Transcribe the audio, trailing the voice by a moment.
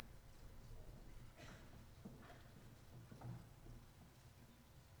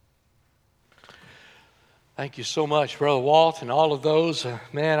Thank you so much, Brother Walt, and all of those.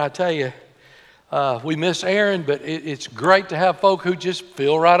 Man, I tell you, we miss Aaron, but it's great to have folk who just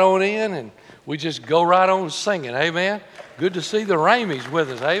fill right on in, and we just go right on singing. Amen. Good to see the Ramies with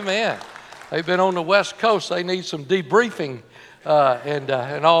us. Amen. They've been on the West Coast. They need some debriefing and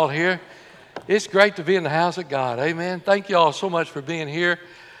all here. It's great to be in the house of God. Amen. Thank you all so much for being here.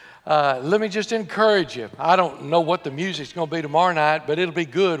 Let me just encourage you. I don't know what the music's going to be tomorrow night, but it'll be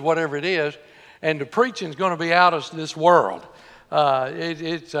good, whatever it is. And the preaching's going to be out of this world.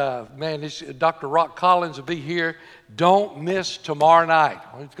 Dr. Rock Collins will be here. Don't miss tomorrow night.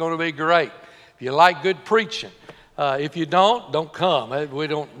 It's going to be great. If you like good preaching. If you don't come. We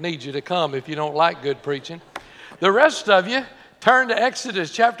don't need you to come if you don't like good preaching. The rest of you, turn to Exodus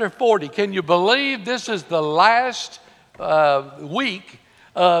chapter 40. Can you believe this is the last week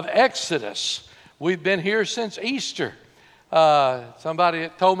of Exodus? We've been here since Easter. Somebody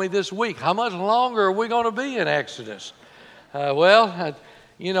told me this week, how much longer are we going to be in Exodus? Most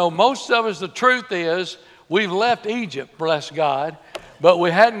of us, the truth is, we've left Egypt, bless God, but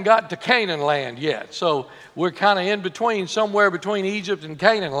we hadn't got to Canaan land yet. So we're kind of in between, somewhere between Egypt and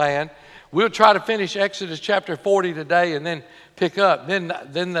Canaan land. We'll try to finish Exodus chapter 40 today and then pick up. Then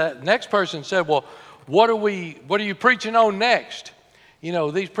the next person said, well, what are you preaching on next? You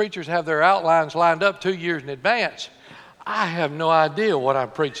know, these preachers have their outlines lined up 2 years in advance. I have no idea what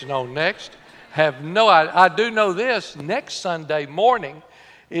I'm preaching on next. I do know this. Next Sunday morning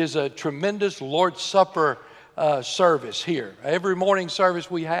is a tremendous Lord's Supper service here. Every morning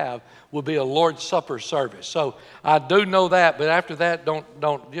service we have will be a Lord's Supper service. So I do know that, but after that,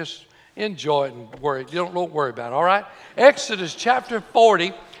 don't just enjoy it and worry. Don't worry about it, all right? Exodus chapter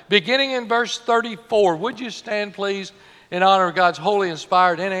 40, beginning in verse 34. Would you stand, please, in honor of God's holy,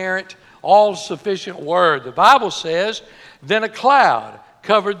 inspired, inerrant, all-sufficient word. The Bible says, then a cloud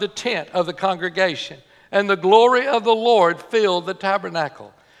covered the tent of the congregation, and the glory of the Lord filled the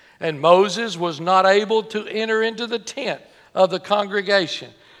tabernacle. And Moses was not able to enter into the tent of the congregation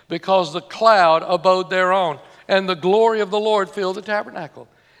because the cloud abode thereon, and the glory of the Lord filled the tabernacle.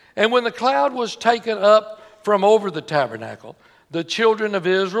 And when the cloud was taken up from over the tabernacle, the children of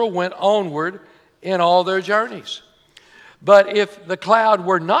Israel went onward in all their journeys. But if the cloud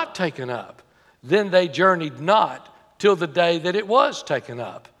were not taken up, then they journeyed not till the day that it was taken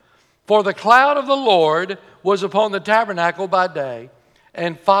up. For the cloud of the Lord was upon the tabernacle by day,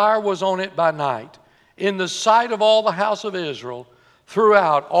 and fire was on it by night, in the sight of all the house of Israel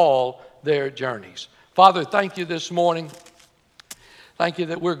throughout all their journeys. Father, thank you this morning. Thank you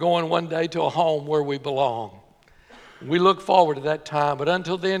that we're going one day to a home where we belong. We look forward to that time. But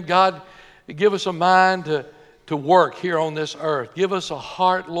until then, God, give us a mind to work here on this earth. Give us a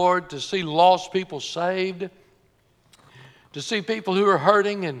heart, Lord, to see lost people saved, to see people who are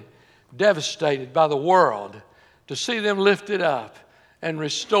hurting and devastated by the world, to see them lifted up and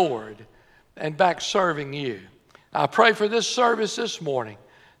restored and back serving you. I pray for this service this morning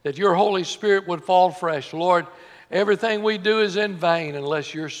that your Holy Spirit would fall fresh. Lord, everything we do is in vain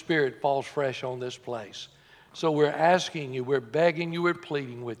unless your Spirit falls fresh on this place. So we're asking you, we're begging you, we're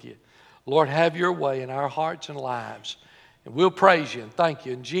pleading with you. Lord, have your way in our hearts and lives. And we'll praise you and thank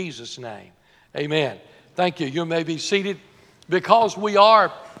you in Jesus' name. Amen. Thank you. You may be seated. Because we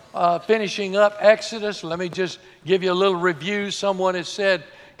are finishing up Exodus, let me just give you a little review. Someone has said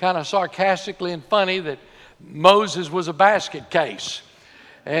kind of sarcastically and funny that Moses was a basket case.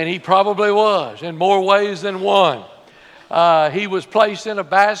 And he probably was in more ways than one. He was placed in a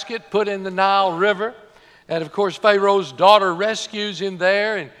basket, put in the Nile River. And of course, Pharaoh's daughter rescues him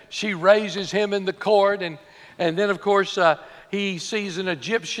there, and she raises him in the court. And then, of course, he sees an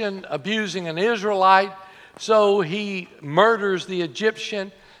Egyptian abusing an Israelite, so he murders the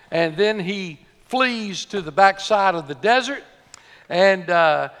Egyptian, and then he flees to the backside of the desert. And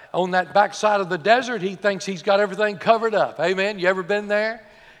on that backside of the desert, he thinks he's got everything covered up. Amen? You ever been there?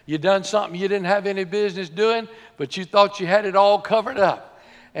 You done something you didn't have any business doing, but you thought you had it all covered up.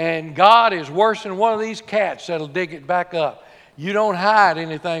 And God is worse than one of these cats that'll dig it back up. You don't hide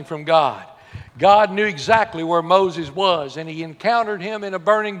anything from God. God knew exactly where Moses was, and he encountered him in a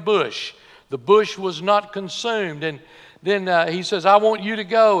burning bush. The bush was not consumed. And then he says, I want you to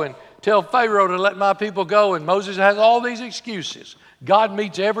go and tell Pharaoh to let my people go. And Moses has all these excuses. God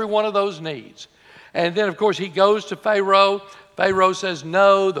meets every one of those needs. And then, of course, he goes to Pharaoh. Pharaoh says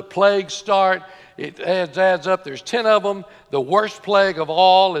no. The plagues start. It adds up. There's 10 of them. The worst plague of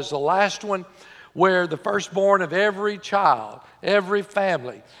all is the last one, where the firstborn of every child, every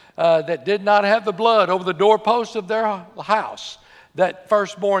family that did not have the blood over the doorpost of their house, that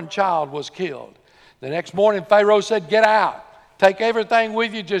firstborn child was killed. The next morning, Pharaoh said, get out. Take everything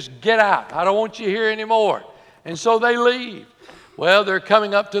with you. Just get out. I don't want you here anymore. And so they leave. Well, they're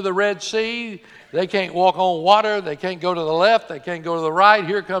coming up to the Red Sea. They can't walk on water. They can't go to the left. They can't go to the right.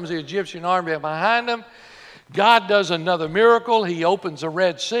 Here comes the Egyptian army behind them. God does another miracle. He opens the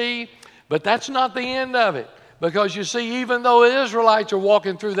Red Sea. But that's not the end of it. Because you see, even though the Israelites are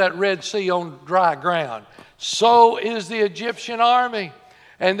walking through that Red Sea on dry ground, so is the Egyptian army.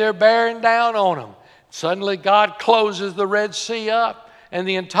 And they're bearing down on them. Suddenly God closes the Red Sea up. And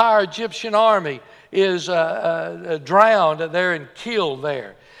the entire Egyptian army is drowned there and killed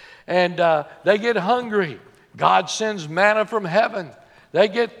there. And they get hungry. God sends manna from heaven. They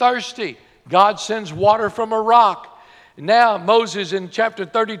get thirsty. God sends water from a rock. Now Moses in chapter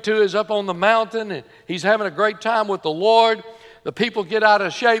 32 is up on the mountain and he's having a great time with the Lord. The people get out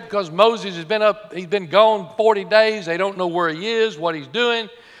of shape because Moses has been up, he's been gone 40 days. They don't know where he is, what he's doing.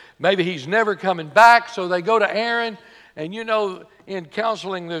 Maybe he's never coming back. So they go to Aaron. And you know, in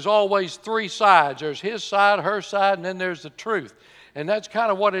counseling, there's always three sides. There's his side, her side, and then there's the truth. And that's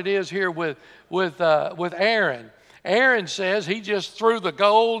kind of what it is here with Aaron. Aaron says he just threw the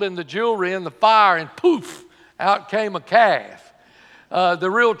gold and the jewelry in the fire and poof, out came a calf. The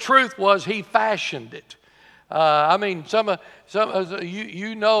real truth was he fashioned it. I mean,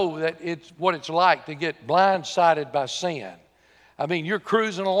 you know that it's what it's like to get blindsided by sin. I mean, you're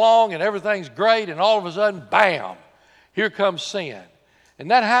cruising along and everything's great, and all of a sudden, bam, here comes sin.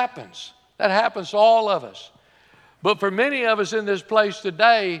 And that happens. That happens to all of us. But for many of us in this place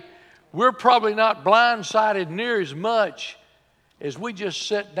today, we're probably not blindsided near as much as we just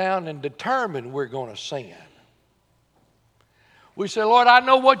sit down and determine we're going to sin. We say, Lord, I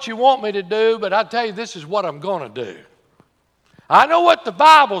know what you want me to do, but I tell you, this is what I'm going to do. I know what the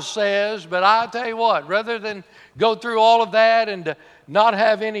Bible says, but I tell you what, rather than go through all of that and to not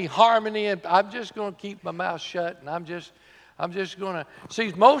have any harmony, and I'm just going to keep my mouth shut, and I'm just going to...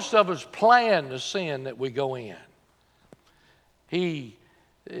 See, most of us plan the sin that we go in. He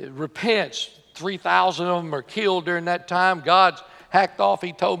repents. 3,000 of them are killed during that time. God's hacked off.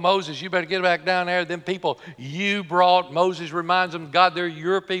 He told Moses, you better get back down there. Them people you brought, Moses reminds them, God, they're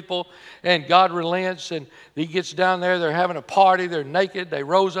your people. And God relents, and he gets down there. They're having a party. They're naked. They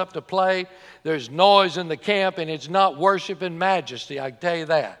rose up to play. There's noise in the camp, and it's not worship and majesty, I can tell you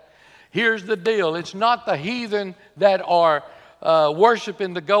that. Here's the deal. It's not the heathen that are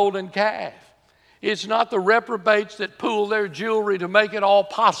worshiping the golden calf. It's not the reprobates that pool their jewelry to make it all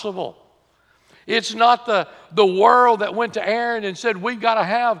possible. It's not the world that went to Aaron and said, we've got to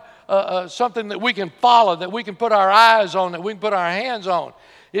have something that we can follow, that we can put our eyes on, that we can put our hands on.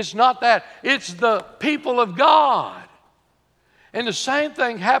 It's not that. It's the people of God. And the same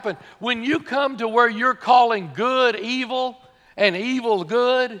thing happened. When you come to where you're calling good evil and evil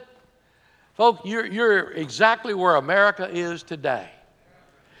good, folks, you're exactly where America is today.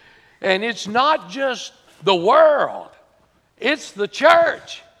 And it's not just the world. It's the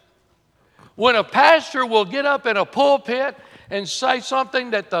church. When a pastor will get up in a pulpit and say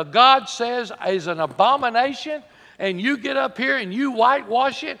something that the God says is an abomination, and you get up here and you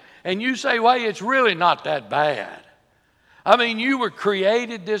whitewash it, and you say, well, it's really not that bad. I mean, you were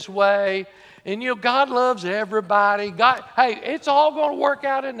created this way, and God loves everybody. God, hey, it's all going to work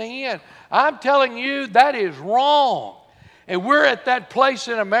out in the end. I'm telling you, that is wrong. And we're at that place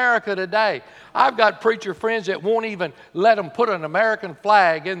in America today. I've got preacher friends that won't even let them put an American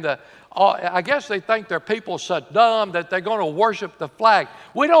flag in the... I guess they think their people so dumb that they're going to worship the flag.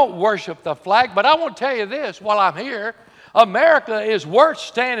 We don't worship the flag, but I want to tell you this while I'm here. America is worth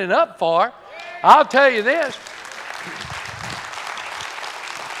standing up for. I'll tell you this.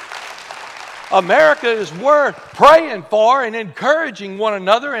 America is worth praying for and encouraging one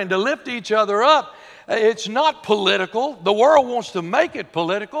another and to lift each other up. It's not political. The world wants to make it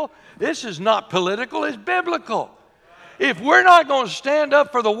political. This is not political. It's biblical. If we're not going to stand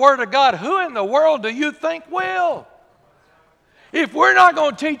up for the Word of God, who in the world do you think will? If we're not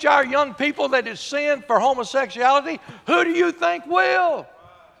going to teach our young people that it's sin for homosexuality, who do you think will?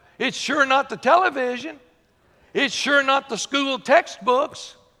 It's sure not the television. It's sure not the school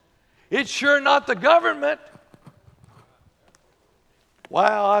textbooks. It's sure not the government.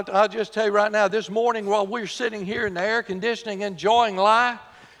 Wow, I'll just tell you right now, this morning while we're sitting here in the air conditioning enjoying life,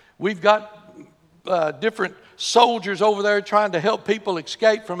 we've got different soldiers over there trying to help people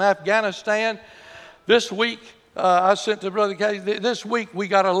escape from Afghanistan. This week, I sent to Brother Casey, this week we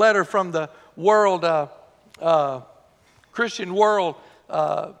got a letter from the World, Christian World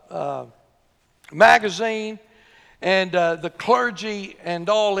magazine, and the clergy and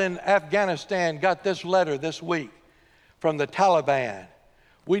all in Afghanistan got this letter this week from the Taliban.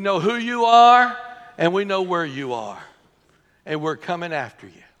 We know who you are, and we know where you are, and we're coming after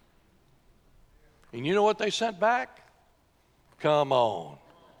you. And you know what they sent back? Come on.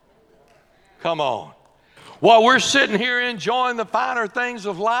 Come on. While we're sitting here enjoying the finer things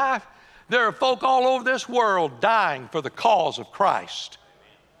of life, there are folk all over this world dying for the cause of Christ.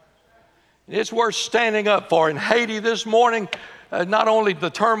 It's worth standing up for. In Haiti this morning, not only the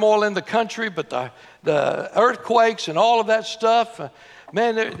turmoil in the country, but the earthquakes and all of that stuff.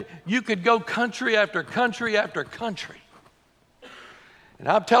 Man, you could go country after country after country. And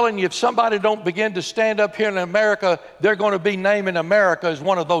I'm telling you, if somebody don't begin to stand up here in America, they're going to be naming America as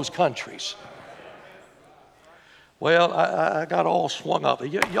one of those countries. Well, I got all swung up.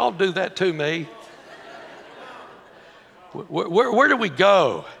 Y'all do that to me. Where do we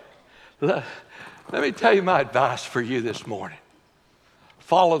go? Let me tell you my advice for you this morning.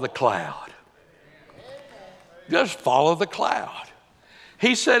 Follow the cloud. Just follow the cloud.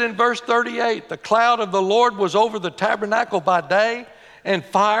 He said in verse 38, the cloud of the Lord was over the tabernacle by day, and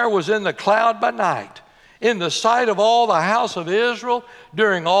fire was in the cloud by night, in the sight of all the house of Israel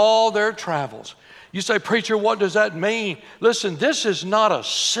during all their travels. You say, preacher, what does that mean? Listen, this is not a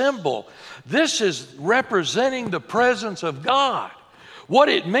symbol. This is representing the presence of God. What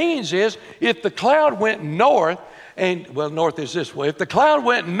it means is, if the cloud went north, north is this way. If the cloud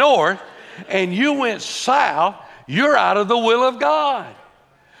went north and you went south, you're out of the will of God.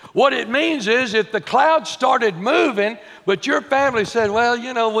 What it means is, if the cloud started moving, but your family said, well,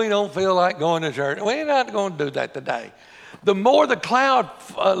 you know, we don't feel like going to church. We're not going to do that today. The more the cloud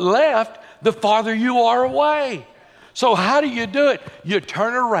left, the farther you are away. So how do you do it? You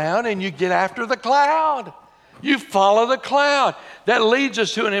turn around and you get after the cloud. You follow the cloud. That leads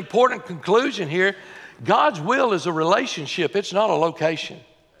us to an important conclusion here. God's will is a relationship. It's not a location.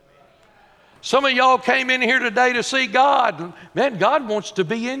 Some of y'all came in here today to see God. Man, God wants to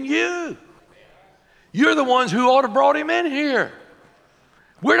be in you. You're the ones who ought to brought him in here.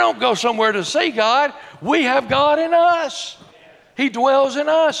 We don't go somewhere to see God. We have God in us. He dwells in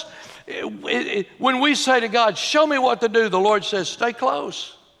us. When we say to God, show me what to do, the Lord says, stay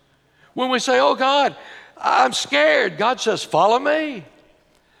close. When we say, oh God, I'm scared, God says, follow me.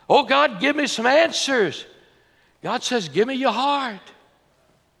 Oh God, give me some answers. God says, give me your heart.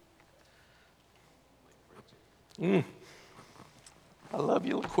 I love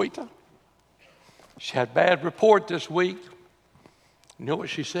you, Laquita. She had a bad report this week. You know what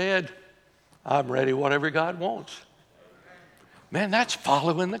she said? I'm ready, whatever God wants. Man, that's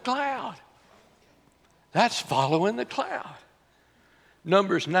following the cloud. That's following the cloud.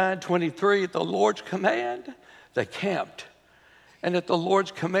 Numbers 9:23, at the Lord's command, they camped. And at the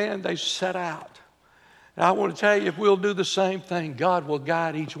Lord's command, they set out. And I want to tell you, if we'll do the same thing, God will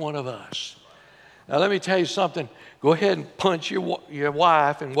guide each one of us. Now, let me tell you something. Go ahead and punch your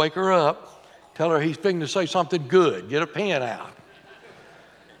wife and wake her up. Tell her he's fixing to say something good. Get a pen out.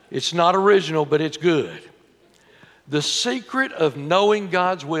 It's not original, but it's good. The secret of knowing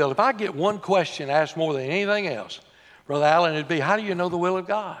God's will. If I get one question asked more than anything else, Brother Allen, it'd be, how do you know the will of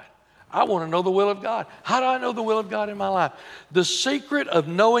God? I want to know the will of God. How do I know the will of God in my life? The secret of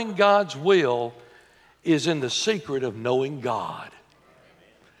knowing God's will is in the secret of knowing God.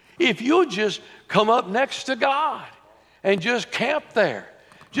 If you'll just come up next to God and just camp there,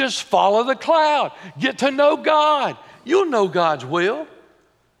 just follow the cloud, get to know God, you'll know God's will.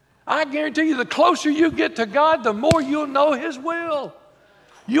 I guarantee you, the closer you get to God, the more you'll know his will.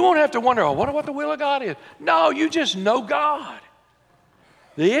 You won't have to wonder, I wonder what the will of God is. No, you just know God.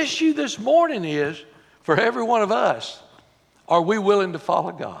 The issue this morning is, for every one of us, are we willing to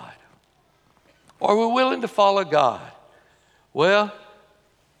follow God? Are we willing to follow God? Well,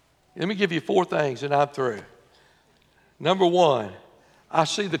 let me give you 4 things and I'm through. Number 1, I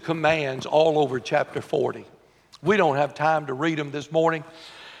see the commands all over chapter 40. We don't have time to read them this morning.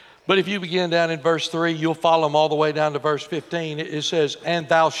 But if you begin down in verse 3, you'll follow them all the way down to verse 15. It says, and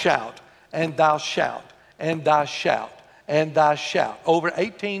thou shalt, and thou shalt, and thou shalt, and thou shalt. Over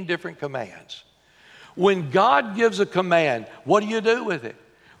 18 different commands. When God gives a command, what do you do with it?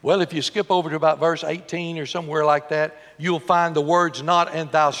 Well, if you skip over to about verse 18 or somewhere like that, you'll find the words not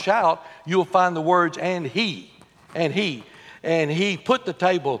and thou shalt. You'll find the words and he, and he. And he put the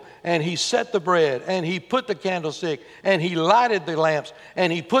table, and he set the bread, and he put the candlestick, and he lighted the lamps,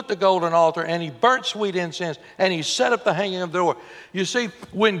 and he put the golden altar, and he burnt sweet incense, and he set up the hanging of the door. You see,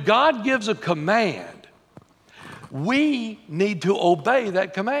 when God gives a command, we need to obey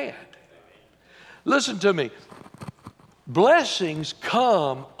that command. Listen to me. Blessings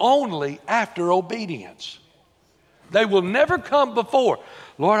come only after obedience. They will never come before.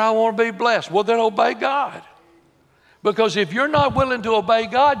 Lord, I want to be blessed. Well, then obey God. Because if you're not willing to obey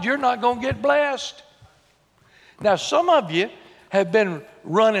God, you're not going to get blessed. Now, some of you have been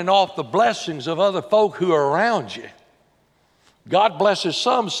running off the blessings of other folk who are around you. God blesses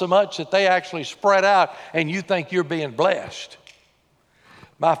some so much that they actually spread out and you think you're being blessed.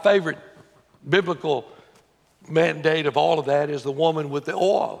 My favorite biblical mandate of all of that is the woman with the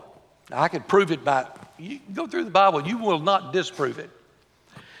oil. I could prove it by, you go through the Bible, you will not disprove it.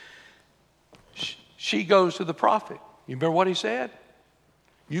 She goes to the prophet. You remember what he said?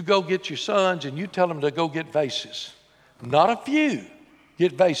 You go get your sons and you tell them to go get vases. Not a few,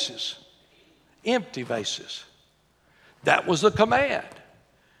 get vases. Empty vases. That was the command.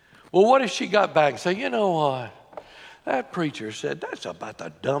 Well, what if she got back and said, you know what? That preacher said, that's about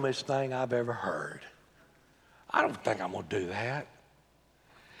the dumbest thing I've ever heard. I don't think I'm going to do that.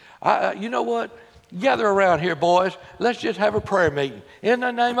 You know what? Gather around here, boys. Let's just have a prayer meeting. In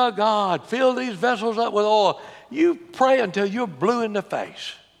the name of God, fill these vessels up with oil. You pray until you're blue in the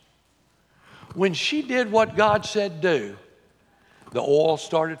face. When she did what God said do, the oil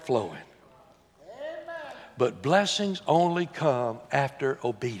started flowing. But blessings only come after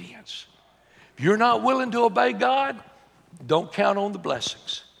obedience. If you're not willing to obey God, don't count on the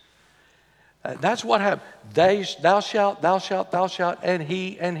blessings. That's what happened. Thou shalt, and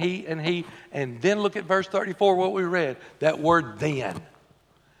he, and he, and he. And then look at verse 34, what we read. That word then.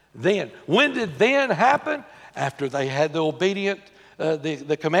 Then. When did then happen? After they had the obedient,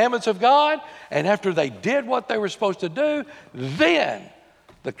 the commandments of God, and after they did what they were supposed to do, then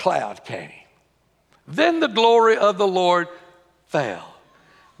the cloud came. Then the glory of the Lord fell.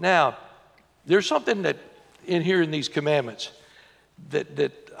 Now, there's something that in here in these commandments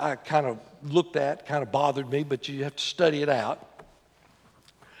that I kind of looked at, kind of bothered me, but you have to study it out.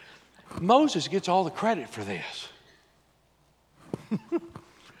 Moses gets all the credit for this.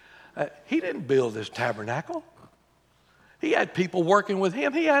 He didn't build this tabernacle. He had people working with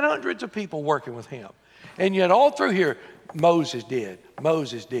him. He had hundreds of people working with him. And yet all through here, Moses did,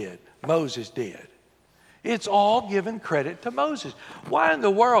 Moses did, Moses did. It's all giving credit to Moses. Why in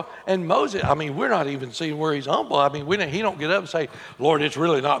the world? And Moses, I mean, we're not even seeing where he's humble. I mean, he don't get up and say, Lord, it's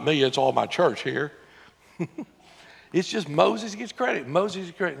really not me. It's all my church here. It's just Moses gets credit. Moses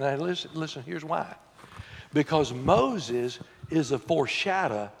gets credit. Now listen, here's why. Because Moses is a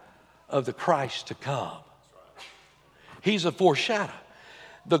foreshadow of the Christ to come. He's a foreshadow.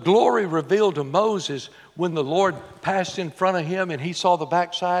 The glory revealed to Moses when the Lord passed in front of him and he saw the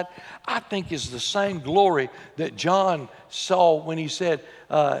backside, I think is the same glory that John saw when he said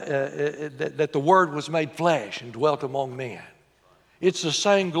that the Word was made flesh and dwelt among men. It's the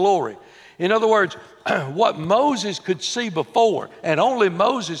same glory. In other words, what Moses could see before, and only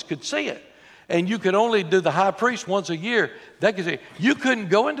Moses could see it, and you could only do the high priest once a year, they could see, you couldn't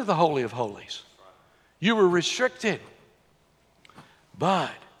go into the Holy of Holies. You were restricted.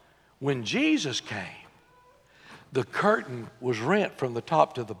 But when Jesus came, the curtain was rent from the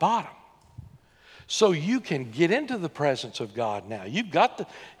top to the bottom. So you can get into the presence of God now. You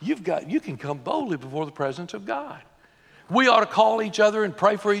can come boldly before the presence of God. We ought to call each other and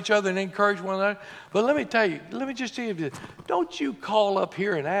pray for each other and encourage one another. But let me just tell you this. Don't you call up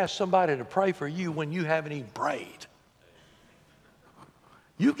here and ask somebody to pray for you when you haven't even prayed.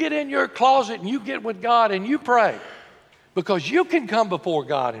 You get in your closet and you get with God and you pray. Because you can come before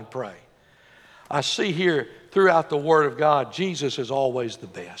God and pray. I see here throughout the Word of God, Jesus is always the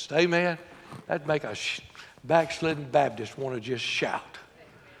best. Amen? That'd make a backslidden Baptist want to just shout.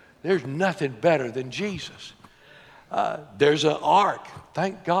 There's nothing better than Jesus. There's an ark.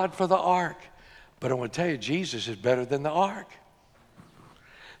 Thank God for the ark. But I want to tell you, Jesus is better than the ark.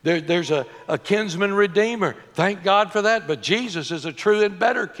 There's a kinsman redeemer. Thank God for that. But Jesus is a true and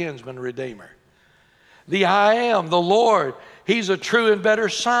better kinsman redeemer. The I am, the Lord, He's a true and better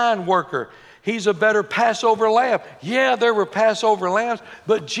sign worker. He's a better Passover lamb. Yeah, there were Passover lambs,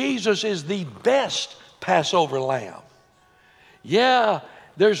 but Jesus is the best Passover lamb. Yeah,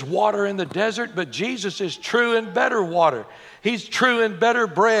 there's water in the desert, but Jesus is true and better water. He's true and better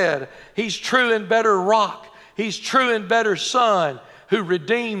bread. He's true and better rock. He's true and better son who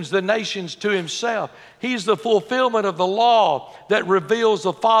redeems the nations to himself. He's the fulfillment of the law that reveals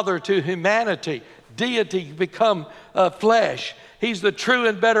the Father to humanity. Deity become flesh. He's the true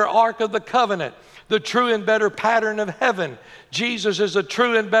and better ark of the covenant, the true and better pattern of heaven. Jesus is a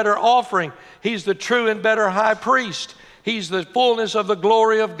true and better offering. He's the true and better high priest. He's the fullness of the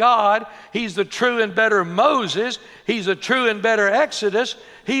glory of God. He's the true and better Moses. He's a true and better Exodus.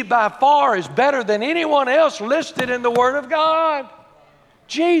 He by far is better than anyone else listed in the Word of God.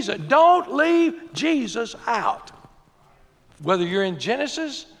 Jesus, don't leave Jesus out. Whether you're in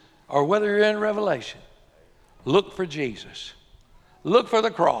Genesis or whether you're in Revelation, look for Jesus. Look for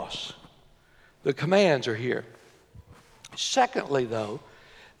the cross. The commands are here. Secondly, though,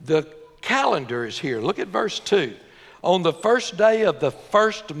 the calendar is here. Look at verse 2. On the first day of the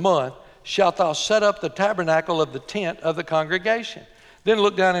first month shalt thou set up the tabernacle of the tent of the congregation. Then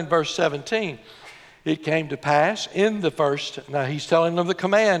look down in verse 17. It came to pass in the first, now he's telling them the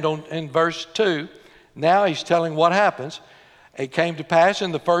command in verse 2. Now he's telling what happens. It came to pass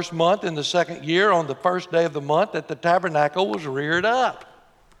in the first month, in the second year, on the first day of the month, that the tabernacle was reared up.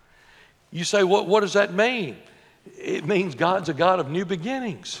 You say, what does that mean? It means God's a God of new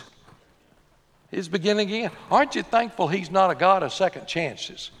beginnings. He's beginning again. Aren't you thankful he's not a God of second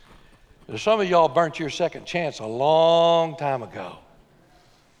chances? Some of y'all burnt your second chance a long time ago.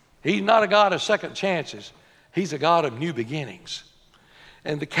 He's not a God of second chances. He's a God of new beginnings.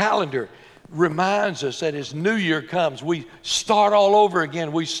 And the calendar reminds us that as New Year comes, we start all over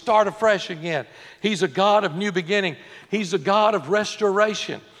again. We start afresh again. He's a God of new beginning. He's a God of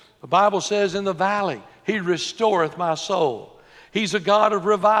restoration. The Bible says in the valley, he restoreth my soul. He's a God of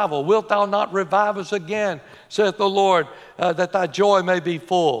revival. Wilt thou not revive us again, saith the Lord, that thy joy may be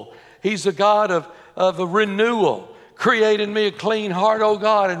full. He's a God of a renewal. Create in me a clean heart, O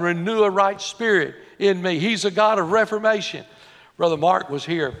God, and renew a right spirit in me. He's a God of reformation. Brother Mark was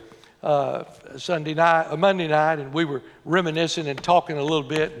here Monday night, and we were reminiscing and talking a little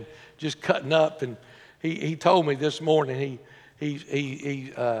bit and just cutting up. And he told me this morning,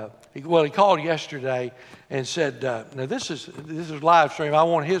 he called yesterday and said, now this is live stream. I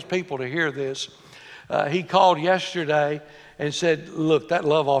want his people to hear this. He called yesterday and said, look, that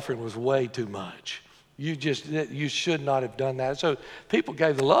love offering was way too much. You should not have done that. So people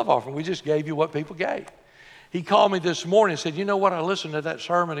gave the love offering. We just gave you what people gave. He called me this morning and said, you know what? I listened to that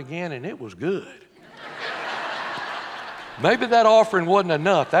sermon again and it was good. Maybe that offering wasn't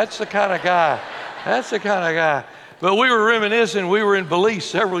enough. That's the kind of guy. But we were reminiscing. We were in Belize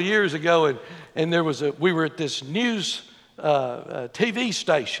several years ago, and we were at this news TV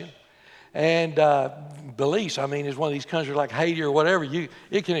station. And Belize, is one of these countries like Haiti or whatever.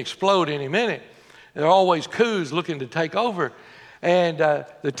 It can explode any minute. There are always coups looking to take over. And the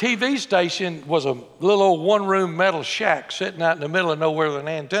TV station was a little old one-room metal shack sitting out in the middle of nowhere with an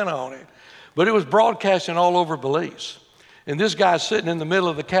antenna on it. But it was broadcasting all over Belize. And this guy's sitting in the middle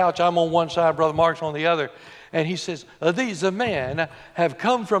of the couch. I'm on one side, Brother Mark's on the other. And he says, these men have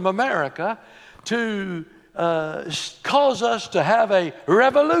come from America to cause us to have a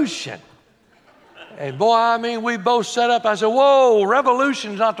revolution. And boy, we both sat up. I said, whoa,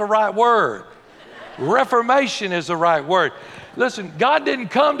 revolution's not the right word. Reformation is the right word. Listen, God didn't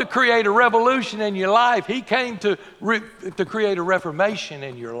come to create a revolution in your life. He came to create a reformation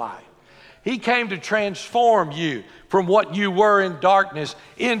in your life. He came to transform you from what you were in darkness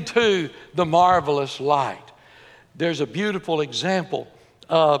into the marvelous light. There's a beautiful example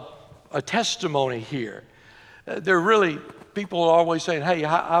of a testimony here. People are always saying, hey,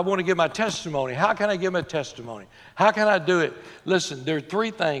 I want to give my testimony. How can I give my testimony? How can I do it? Listen, there are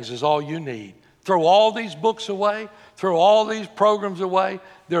three things is all you need. Throw all these books away. Throw all these programs away.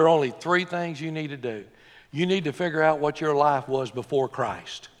 There are only three things you need to do. You need to figure out what your life was before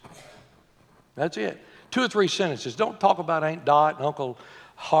Christ. That's it. 2 or 3 sentences. Don't talk about Aunt Dot and Uncle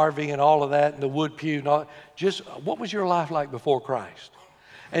Harvey and all of that and the wood pew. And all. Just what was your life like before Christ?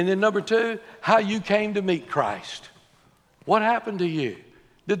 And then number 2, how you came to meet Christ. What happened to you?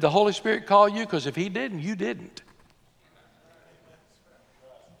 Did the Holy Spirit call you? Because if he didn't, you didn't.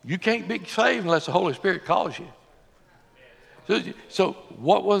 You can't be saved unless the Holy Spirit calls you. So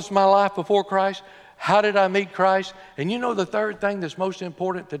what was my life before Christ? How did I meet Christ? And you know the third thing that's most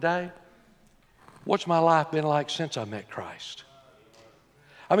important today? What's my life been like since I met Christ?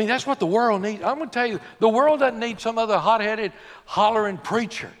 That's what the world needs. I'm going to tell you, the world doesn't need some other hot-headed, hollering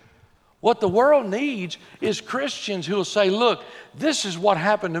preacher. What the world needs is Christians who will say, look, this is what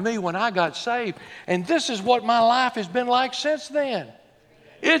happened to me when I got saved, and this is what my life has been like since then.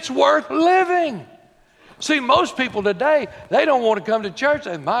 It's worth living. See, most people today, they don't want to come to church.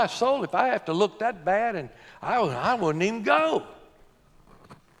 And my soul, if I have to look that bad, and I wouldn't even go.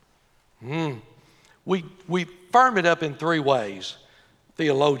 We firm it up in 3 ways.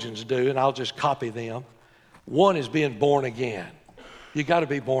 Theologians do, and I'll just copy them. One is being born again. You got to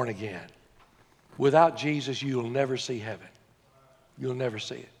be born again. Without Jesus, you'll never see heaven. You'll never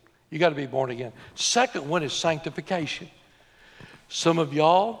see it. You got to be born again. Second one is sanctification. Some of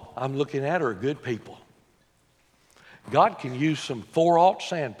y'all I'm looking at are good people. God can use some 4-aught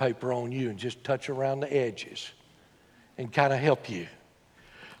sandpaper on you and just touch around the edges and kind of help you.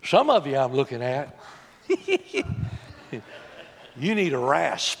 Some of you I'm looking at, you need a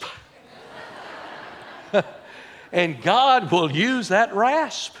rasp. And God will use that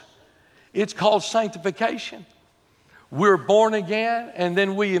rasp. It's called sanctification. we're born again, and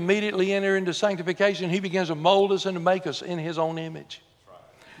then we immediately enter into sanctification. He begins to mold us and to make us in His own image.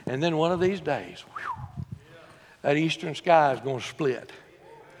 And then one of these days, that eastern sky is going to split.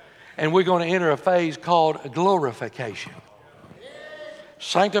 And we're going to enter a phase called glorification.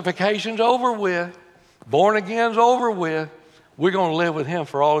 Sanctification's over with. Born again's over with. We're going to live with Him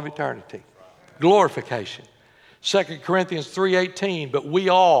for all of eternity. Glorification. 2 Corinthians 3:18, but we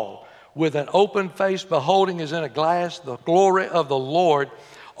all, with an open face beholding as in a glass the glory of the Lord,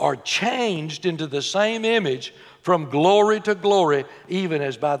 are changed into the same image from glory to glory, even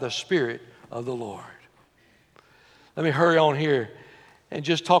as by the Spirit of the Lord. Let me hurry on here and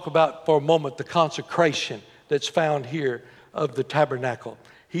just talk about for a moment the consecration that's found here of the tabernacle.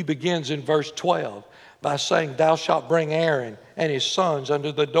 He begins in verse 12 by saying, thou shalt bring Aaron and his sons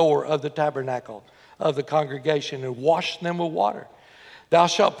under the door of the tabernacle of the congregation and wash them with water. Thou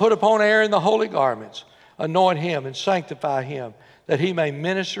shalt put upon Aaron the holy garments, anoint him and sanctify him, that he may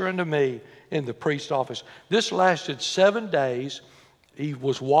minister unto me in the priest's office. This lasted 7 days. He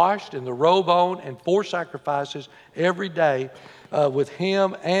was washed and the robe on, and 4 sacrifices every day with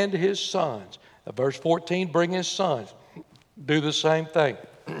him and his sons. Verse 14, bring his sons. Do the same thing.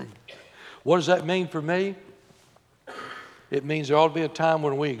 What does that mean for me? It means there ought to be a time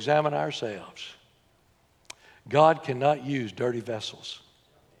when we examine ourselves. God cannot use dirty vessels.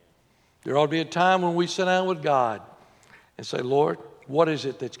 There ought to be a time when we sit down with God and say, Lord, what is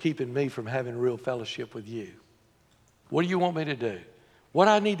it that's keeping me from having real fellowship with you? What do you want me to do? What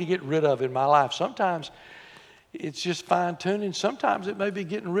I need to get rid of in my life? Sometimes it's just fine-tuning. Sometimes it may be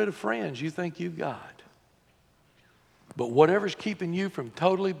getting rid of friends you think you've got. But whatever's keeping you from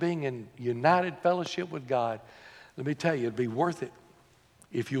totally being in united fellowship with God, let me tell you, it'll be worth it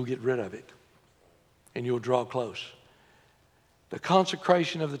if you'll get rid of it and you'll draw close. The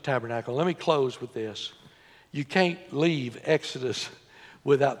consecration of the tabernacle. Let me close with this. You can't leave Exodus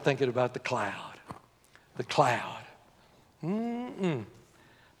without thinking about the cloud. The cloud. The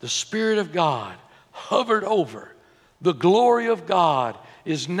Spirit of God hovered over. The glory of God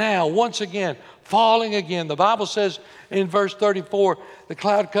is now once again falling again. The Bible says in verse 34, the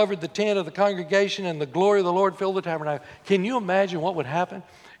cloud covered the tent of the congregation and the glory of the Lord filled the tabernacle. Can you imagine what would happen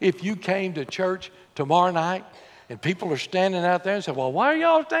if you came to church tomorrow night and people are standing out there and say, well, why are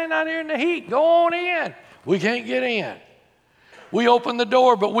y'all standing out here in the heat? Go on in. We can't get in. We open the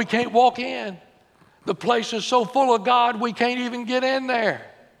door, but we can't walk in. The place is so full of God, we can't even get in there.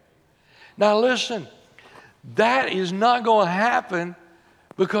 Now listen, that is not going to happen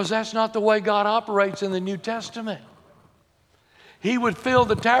because that's not the way God operates in the New Testament. He would fill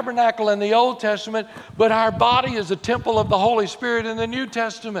the tabernacle in the Old Testament, but our body is the temple of the Holy Spirit in the New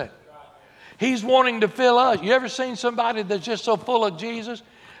Testament. He's wanting to fill us. You ever seen somebody that's just so full of Jesus?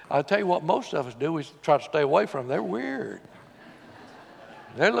 I'll tell you what most of us do. We try to stay away from them. They're weird.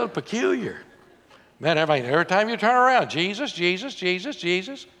 They're a little peculiar. Man, every time you turn around, Jesus, Jesus, Jesus,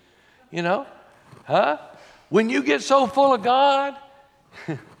 Jesus. You know? Huh? When you get so full of God,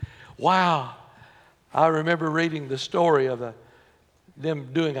 wow. I remember reading the story of them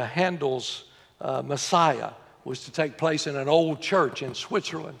doing a Handel's Messiah, was to take place in an old church in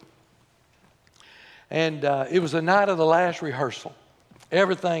Switzerland. And it was the night of the last rehearsal.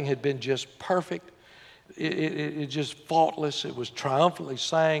 Everything had been just perfect. It just faultless. It was triumphantly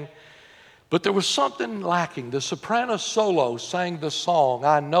sang. But there was something lacking. The soprano solo sang the song,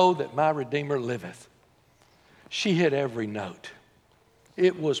 I Know That My Redeemer Liveth. She hit every note.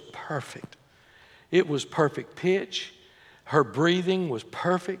 It was perfect. It was perfect pitch. Her breathing was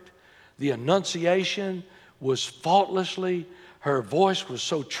perfect. The enunciation was faultlessly. Her voice was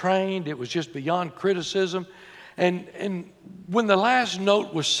so trained. It was just beyond criticism. And when the last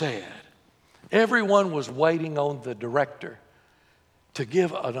note was said, everyone was waiting on the director to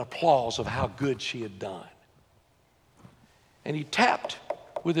give an applause of how good she had done. And he tapped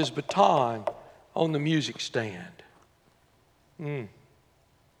with his baton on the music stand. And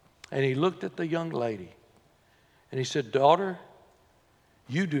he looked at the young lady and he said, daughter,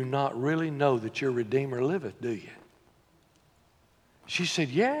 you do not really know that your Redeemer liveth, do you? She said,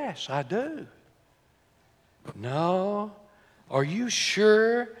 yes, I do. No. Are you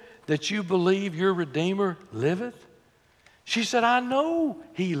sure that you believe your Redeemer liveth? She said, I know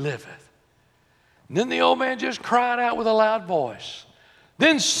he liveth. And then the old man just cried out with a loud voice.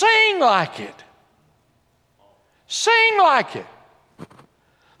 Then sing like it. Sing like it.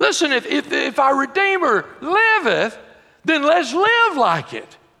 Listen, if our Redeemer liveth, then let's live like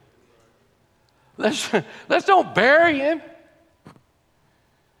it. Let's don't bury him.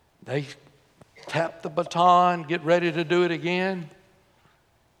 They tap the baton, get ready to do it again.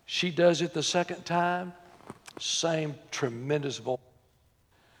 She does it the second time. Same tremendous voice.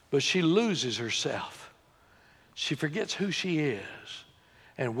 But she loses herself. She forgets who she is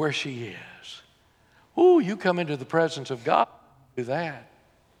and where she is. Ooh, you come into the presence of God, do that.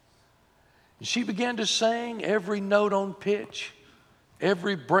 And she began to sing every note on pitch,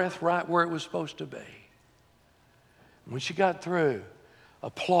 every breath right where it was supposed to be. When she got through,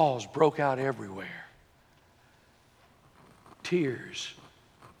 applause broke out everywhere. Tears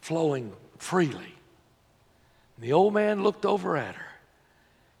flowing freely. And the old man looked over at her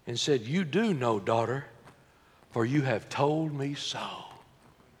and said, "You do know, daughter, for you have told me so."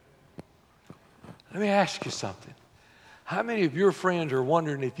 Let me ask you something. How many of your friends are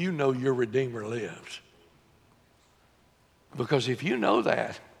wondering if you know your Redeemer lives? Because if you know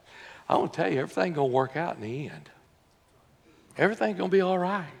that, I want to tell you, everything's going to work out in the end. Everything's going to be all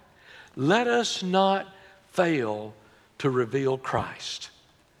right. Let us not fail to reveal Christ,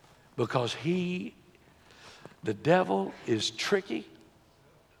 because the devil is tricky.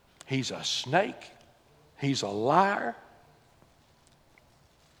 He's a snake. He's a liar.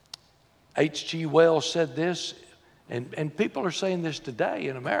 H.G. Wells said this, and people are saying this today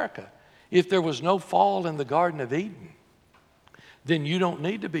in America. If there was no fall in the Garden of Eden, then you don't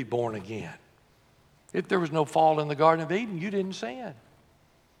need to be born again. If there was no fall in the Garden of Eden, you didn't sin.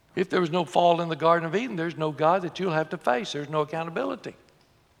 If there was no fall in the Garden of Eden, there's no God that you'll have to face. There's no accountability.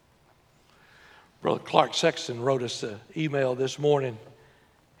 Brother Clark Sexton wrote us an email this morning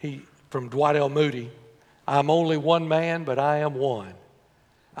from Dwight L. Moody. "I'm only one man, but I am one.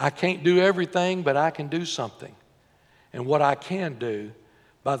 I can't do everything, but I can do something. And what I can do,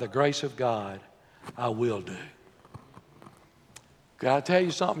 by the grace of God, I will do." Can I tell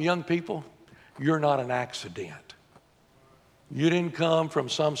you something, young people? You're not an accident. You didn't come from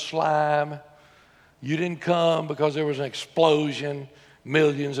some slime. You didn't come because there was an explosion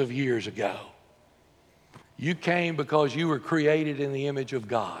millions of years ago. You came because you were created in the image of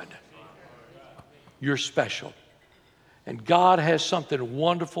God. You're special. And God has something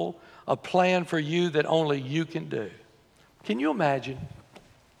wonderful, a plan for you that only you can do. Can you imagine?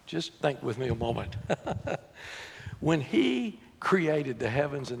 Just think with me a moment. When He created the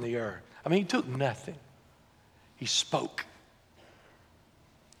heavens and the earth, He took nothing. He spoke.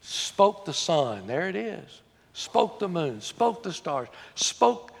 Spoke the sun, there it is. Spoke the moon, spoke the stars,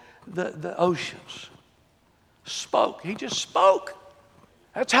 spoke the oceans. Spoke. He just spoke.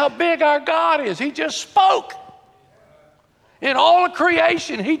 That's how big our God is. He just spoke. In all of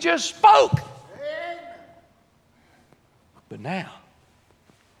creation, He just spoke. But now,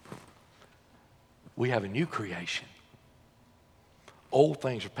 we have a new creation. Old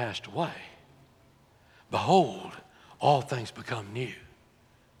things are passed away. Behold, all things become new.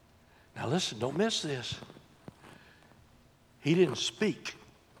 Now listen, don't miss this. He didn't speak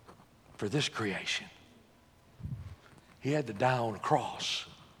for this creation. He had to die on a cross.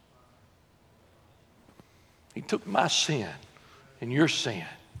 He took my sin and your sin.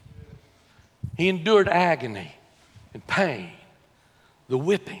 He endured agony and pain, the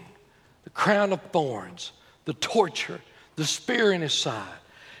whipping, the crown of thorns, the torture, the spear in His side.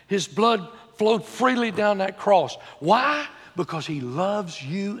 His blood flowed freely down that cross. Why? Because He loves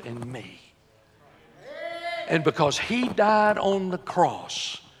you and me. And because He died on the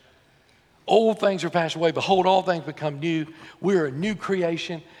cross, old things are passed away. Behold, all things become new. We're a new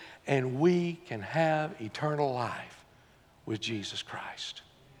creation, and we can have eternal life with Jesus Christ.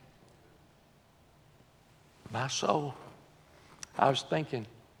 My soul, I was thinking,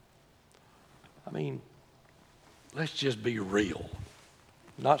 let's just be real.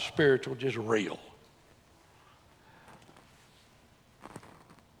 Not spiritual, just real.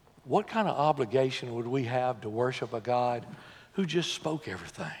 What kind of obligation would we have to worship a God who just spoke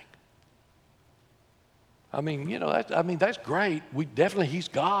everything? That's great. He's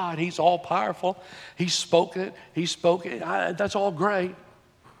God. He's all powerful. He spoke it. That's all great.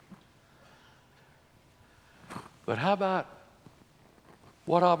 But how about,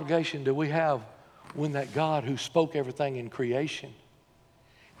 what obligation do we have when that God who spoke everything in creation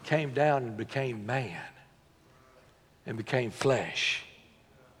came down and became man and became flesh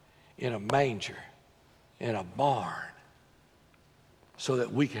in a manger, in a barn, so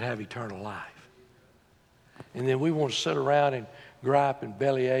that we could have eternal life? And then we want to sit around and gripe and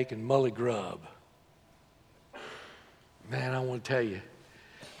bellyache and mully grub. Man, I want to tell you,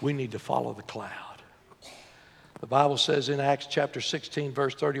 we need to follow the cloud. The Bible says in Acts chapter 16,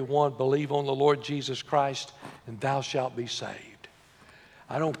 verse 31, "Believe on the Lord Jesus Christ, and thou shalt be saved."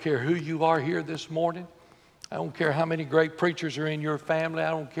 I don't care who you are here this morning. I don't care how many great preachers are in your family. I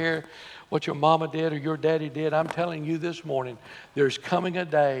don't care what your mama did or your daddy did. I'm telling you this morning, there's coming a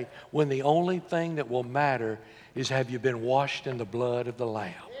day when the only thing that will matter is, have you been washed in the blood of the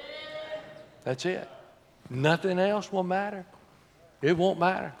Lamb? That's it. Nothing else will matter. It won't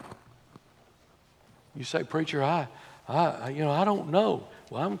matter. You say, preacher, I don't know.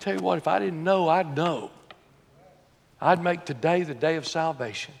 Well, I'm going to tell you what, if I didn't know, I'd know. I'd make today the day of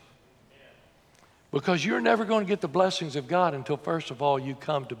salvation. Because you're never going to get the blessings of God until, first of all, you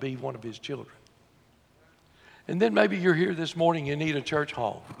come to be one of His children. And then maybe you're here this morning, you need a church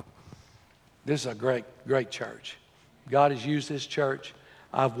home. This is a great, great church. God has used this church.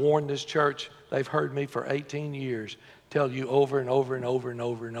 I've warned this church. They've heard me for 18 years tell you over and over and over and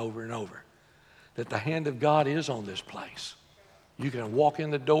over and over and over that the hand of God is on this place. You can walk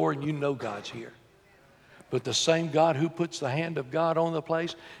in the door and you know God's here. But the same God who puts the hand of God on the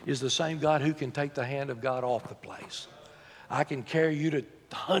place is the same God who can take the hand of God off the place. I can carry you to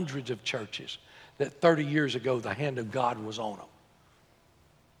hundreds of churches that 30 years ago the hand of God was on them.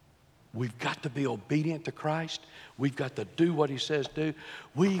 We've got to be obedient to Christ. We've got to do what He says do.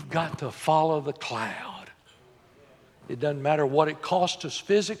 We've got to follow the cloud. It doesn't matter what it costs us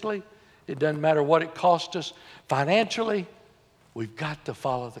physically. It doesn't matter what it costs us financially. We've got to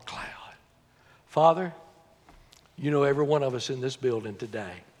follow the cloud. Father, you know every one of us in this building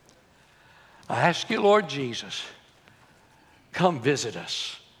today. I ask you, Lord Jesus, come visit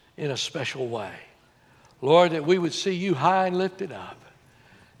us in a special way. Lord, that we would see you high and lifted up.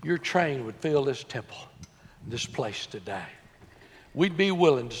 Your train would fill this temple, this place today. We'd be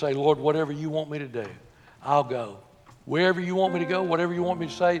willing to say, Lord, whatever you want me to do, I'll go. Wherever you want me to go, whatever you want me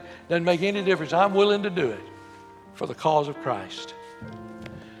to say, doesn't make any difference. I'm willing to do it for the cause of Christ.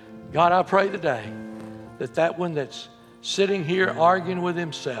 God, I pray today that one that's sitting here arguing with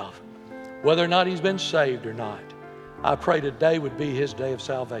himself, whether or not he's been saved or not, I pray today would be his day of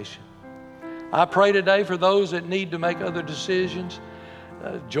salvation. I pray today for those that need to make other decisions,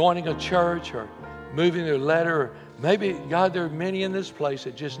 joining a church or moving their letter. Or maybe, God, there are many in this place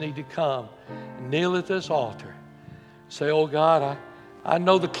that just need to come and kneel at this altar. Say, oh God, I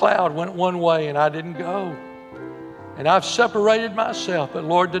know the cloud went one way and I didn't go. And I've separated myself, but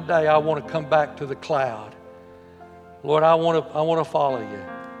Lord, today I want to come back to the cloud. Lord, I want to follow you.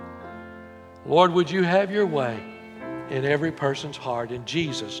 Lord, would you have your way in every person's heart in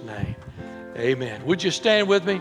Jesus' name. Amen. Would you stand with me?